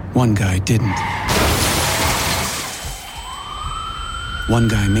 One guy didn't. One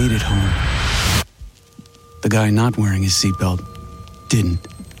guy made it home. The guy not wearing his seatbelt didn't.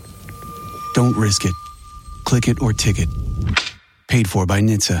 Don't risk it. Click it or ticket. Paid for by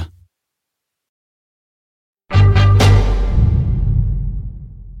NHTSA.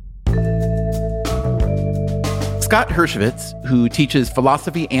 Scott Hershovitz, who teaches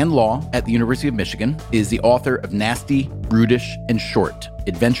philosophy and law at the University of Michigan, is the author of Nasty, Brutish, and Short,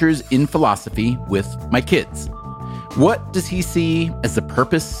 Adventures in Philosophy with My Kids. What does he see as the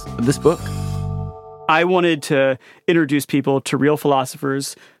purpose of this book? I wanted to introduce people to real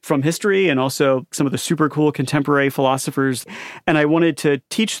philosophers from history and also some of the super cool contemporary philosophers. And I wanted to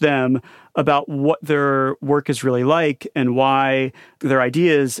teach them about what their work is really like and why their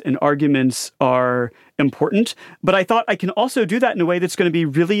ideas and arguments are important. But I thought I can also do that in a way that's going to be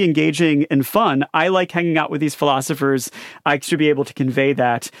really engaging and fun. I like hanging out with these philosophers. I should be able to convey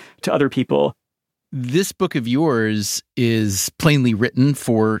that to other people. This book of yours is plainly written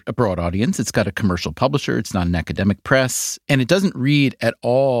for a broad audience. It's got a commercial publisher. It's not an academic press. And it doesn't read at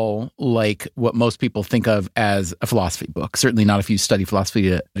all like what most people think of as a philosophy book. Certainly not if you study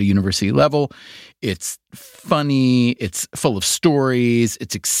philosophy at a university level. It's funny. It's full of stories.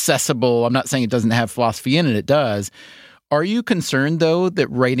 It's accessible. I'm not saying it doesn't have philosophy in it. It does. Are you concerned, though, that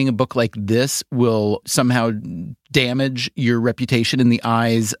writing a book like this will somehow damage your reputation in the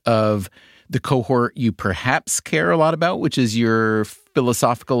eyes of the cohort you perhaps care a lot about, which is your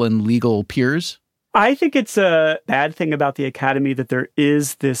philosophical and legal peers? I think it's a bad thing about the Academy that there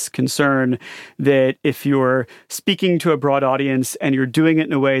is this concern that if you're speaking to a broad audience and you're doing it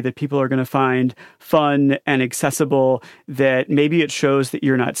in a way that people are going to find fun and accessible, that maybe it shows that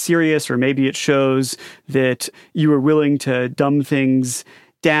you're not serious, or maybe it shows that you are willing to dumb things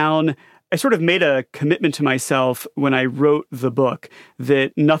down. I sort of made a commitment to myself when I wrote the book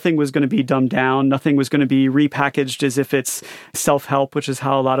that nothing was going to be dumbed down, nothing was going to be repackaged as if it's self-help, which is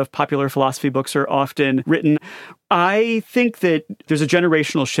how a lot of popular philosophy books are often written. I think that there's a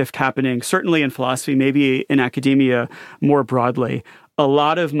generational shift happening, certainly in philosophy, maybe in academia more broadly. A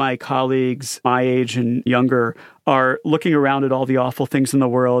lot of my colleagues, my age and younger, are looking around at all the awful things in the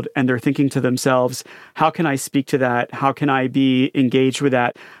world, and they're thinking to themselves, how can I speak to that? How can I be engaged with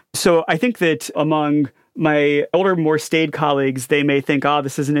that? So I think that among my older, more staid colleagues, they may think,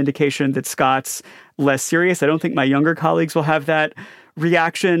 this is an indication that Scott's less serious. I don't think my younger colleagues will have that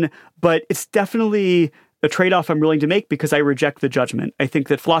reaction, but it's definitely a trade-off I'm willing to make because I reject the judgment. I think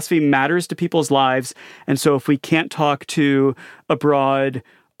that philosophy matters to people's lives. And so if we can't talk to a broad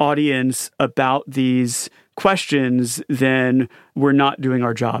audience about these questions, then we're not doing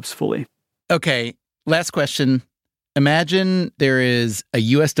our jobs fully. Okay, last question. Imagine there is a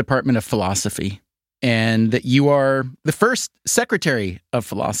U.S. Department of Philosophy and that you are the first Secretary of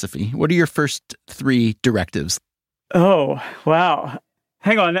Philosophy. What are your first 3 directives? Oh, wow.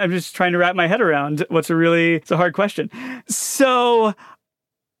 Hang on. I'm just trying to wrap my head around it's a hard question. So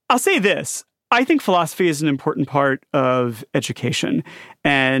I'll say this. I think philosophy is an important part of education.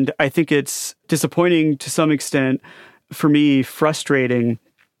 And I think it's disappointing to some extent, for me, frustrating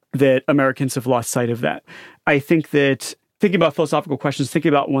that Americans have lost sight of that. I think that thinking about philosophical questions, thinking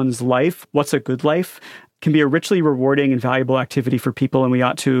about one's life, what's a good life, can be a richly rewarding and valuable activity for people, and we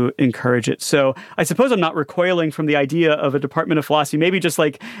ought to encourage it. So I suppose I'm not recoiling from the idea of a Department of Philosophy, maybe just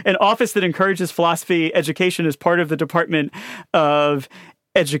like an office that encourages philosophy education as part of the Department of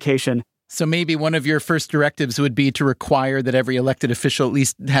Education. So maybe one of your first directives would be to require that every elected official at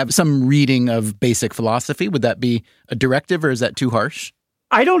least have some reading of basic philosophy. Would that be a directive, or is that too harsh?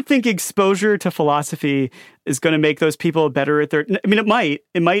 I don't think exposure to philosophy is going to make those people better at their... I mean, it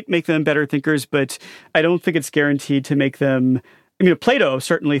might make them better thinkers, but I don't think it's guaranteed to make them... I mean, Plato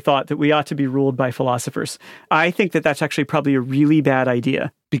certainly thought that we ought to be ruled by philosophers. I think that that's actually probably a really bad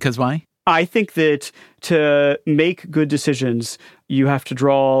idea. Because why? I think that to make good decisions, you have to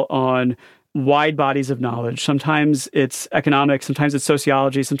draw on wide bodies of knowledge. Sometimes it's economics, sometimes it's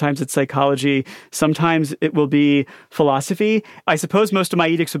sociology, sometimes it's psychology, sometimes it will be philosophy. I suppose most of my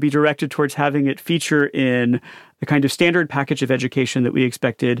edicts would be directed towards having it feature in the kind of standard package of education that we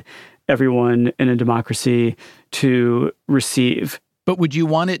expected everyone in a democracy to receive. But would you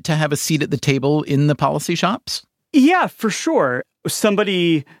want it to have a seat at the table in the policy shops? Yeah, for sure.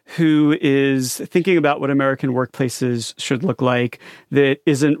 Somebody who is thinking about what American workplaces should look like, that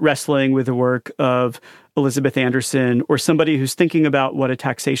isn't wrestling with the work of Elizabeth Anderson, or somebody who's thinking about what a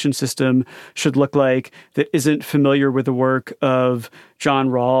taxation system should look like, that isn't familiar with the work of John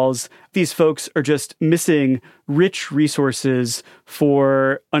Rawls. These folks are just missing rich resources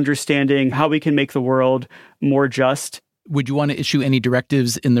for understanding how we can make the world more just. Would you want to issue any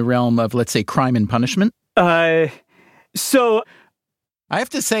directives in the realm of, let's say, crime and punishment? So I have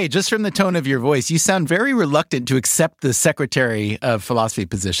to say, just from the tone of your voice, you sound very reluctant to accept the Secretary of Philosophy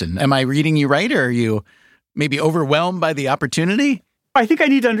position. Am I reading you right, or are you maybe overwhelmed by the opportunity? I think I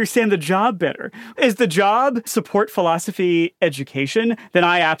need to understand the job better. Is the job support philosophy education? Then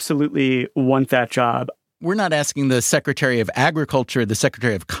I absolutely want that job. We're not asking the Secretary of Agriculture, the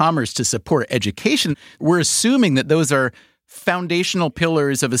Secretary of Commerce to support education. We're assuming that those are foundational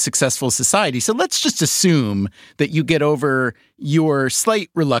pillars of a successful society. So let's just assume that you get over your slight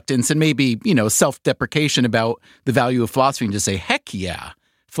reluctance and maybe, self-deprecation about the value of philosophy and just say, heck yeah,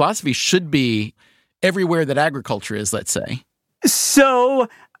 philosophy should be everywhere that agriculture is, let's say. So,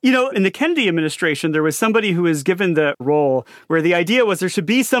 in the Kennedy administration, there was somebody who was given the role where the idea was there should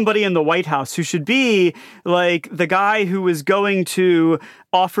be somebody in the White House who should be like the guy who was going to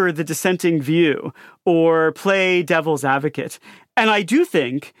offer the dissenting view or play devil's advocate. And I do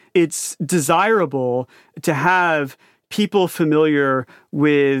think it's desirable to have people familiar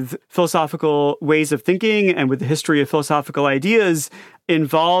with philosophical ways of thinking and with the history of philosophical ideas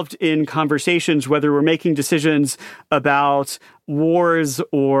involved in conversations, whether we're making decisions about wars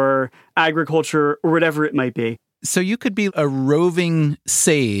or agriculture or whatever it might be. So you could be a roving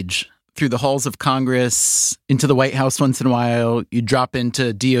sage through the halls of Congress, into the White House once in a while. You drop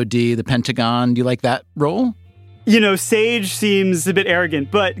into DOD, the Pentagon. Do you like that role? You know, Sage seems a bit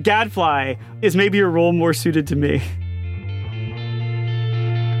arrogant, but Gadfly is maybe a role more suited to me.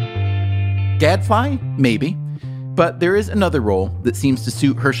 Gadfly? Maybe. But there is another role that seems to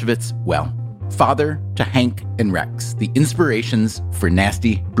suit Hershovitz well. Father to Hank and Rex, the inspirations for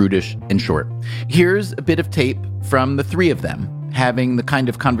Nasty, Brutish, and Short. Here's a bit of tape from the three of them having the kind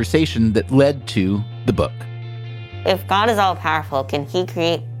of conversation that led to the book. If God is all-powerful, can he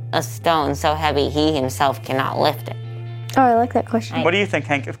create a stone so heavy he himself cannot lift it? Oh, I like that question. What do you think,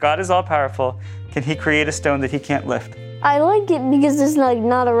 Hank? If God is all-powerful, can he create a stone that he can't lift? I like it because it's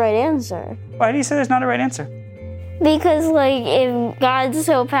not a right answer. Why do you say there's not a right answer? Because, if God's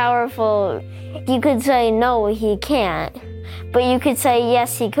so powerful, you could say, no, he can't. But you could say,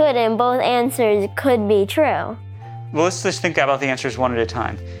 yes, he could, and both answers could be true. Well, let's just think about the answers one at a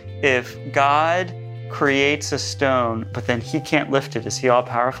time. If God creates a stone, but then he can't lift it, is he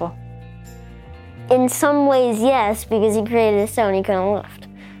all-powerful? In some ways, yes, because he created a stone he couldn't lift.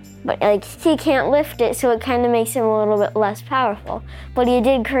 But, he can't lift it, so it kind of makes him a little bit less powerful. But he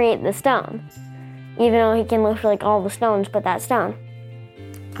did create the stone, even though he can lift, all the stones but that stone.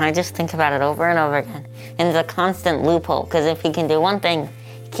 I just think about it over and over again. And it's a constant loophole, because if he can do one thing,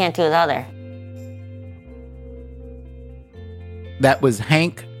 he can't do the other. That was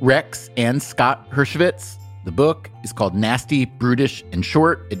Hank, Rex, and Scott Hershovitz. The book is called Nasty, Brutish, and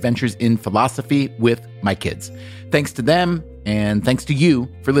Short, Adventures in Philosophy with My Kids. Thanks to them, and thanks to you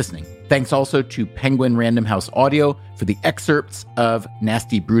for listening. Thanks also to Penguin Random House Audio for the excerpts of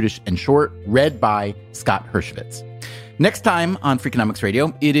Nasty, Brutish, and Short, read by Scott Hershovitz. Next time on Freakonomics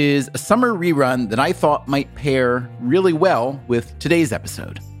Radio, it is a summer rerun that I thought might pair really well with today's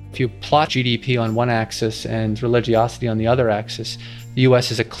episode. If you plot GDP on one axis and religiosity on the other axis, the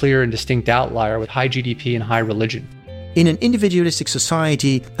U.S. is a clear and distinct outlier with high GDP and high religion. In an individualistic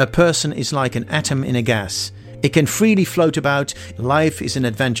society, a person is like an atom in a gas. It can freely float about. Life is an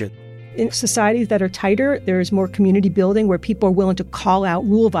adventure. In societies that are tighter, there's more community building where people are willing to call out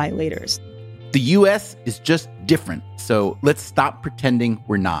rule violators. The U.S. is just different, so let's stop pretending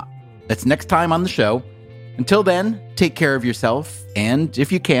we're not. That's next time on the show. Until then, take care of yourself, and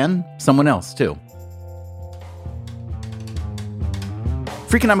if you can, someone else too.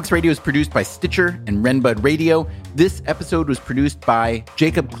 Freakonomics Radio is produced by Stitcher and Renbud Radio. This episode was produced by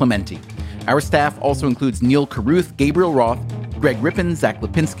Jacob Clementi. Our staff also includes Neil Carruth, Gabriel Roth, Greg Rippin, Zach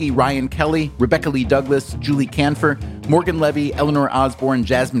Lipinski, Ryan Kelly, Rebecca Lee Douglas, Julie Canfer, Morgan Levy, Eleanor Osborne,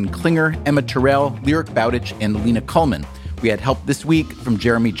 Jasmine Klinger, Emma Terrell, Lyric Bowditch, and Lena Kuhlman. We had help this week from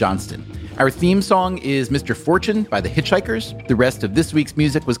Jeremy Johnston. Our theme song is Mr. Fortune by the Hitchhikers. The rest of this week's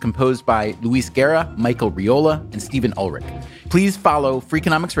music was composed by Luis Guerra, Michael Riola, and Stephen Ulrich. Please follow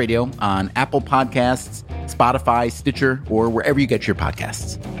Freakonomics Radio on Apple Podcasts, Spotify, Stitcher, or wherever you get your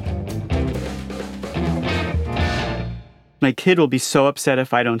podcasts. My kid will be so upset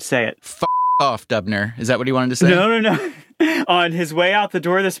if I don't say it. F*** off, Dubner. Is that what he wanted to say? No. On his way out the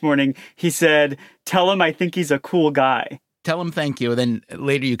door this morning, he said, "Tell him I think he's a cool guy." Tell him thank you, and then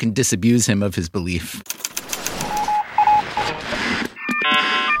later you can disabuse him of his belief.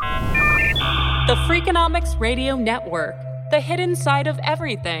 The Freakonomics Radio Network, the hidden side of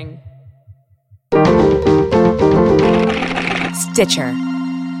everything. Stitcher.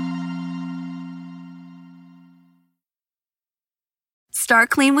 Start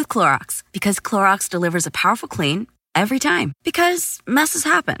clean with Clorox, because Clorox delivers a powerful clean every time. Because messes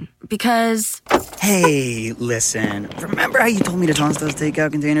happen. Because... Hey, listen. Remember how you told me to toss those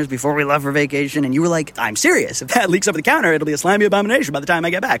takeout containers before we left for vacation? And you were like, I'm serious. If that leaks over the counter, it'll be a slimy abomination by the time I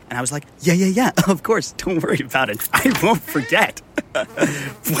get back. And I was like, yeah, of course. Don't worry about it. I won't forget.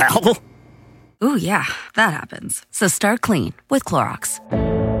 Well... Ooh, yeah, that happens. So start clean with Clorox.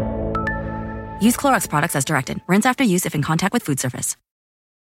 Use Clorox products as directed. Rinse after use if in contact with food surface.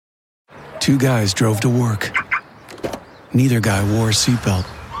 Two guys drove to work. Neither guy wore a seatbelt.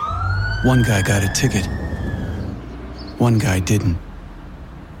 One guy got a ticket. One guy didn't.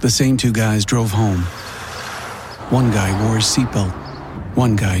 The same two guys drove home. One guy wore his seatbelt.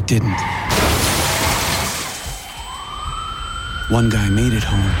 One guy didn't. One guy made it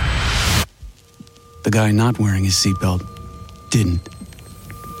home. The guy not wearing his seatbelt didn't.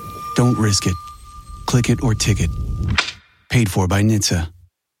 Don't risk it. Click it or ticket. Paid for by NHTSA.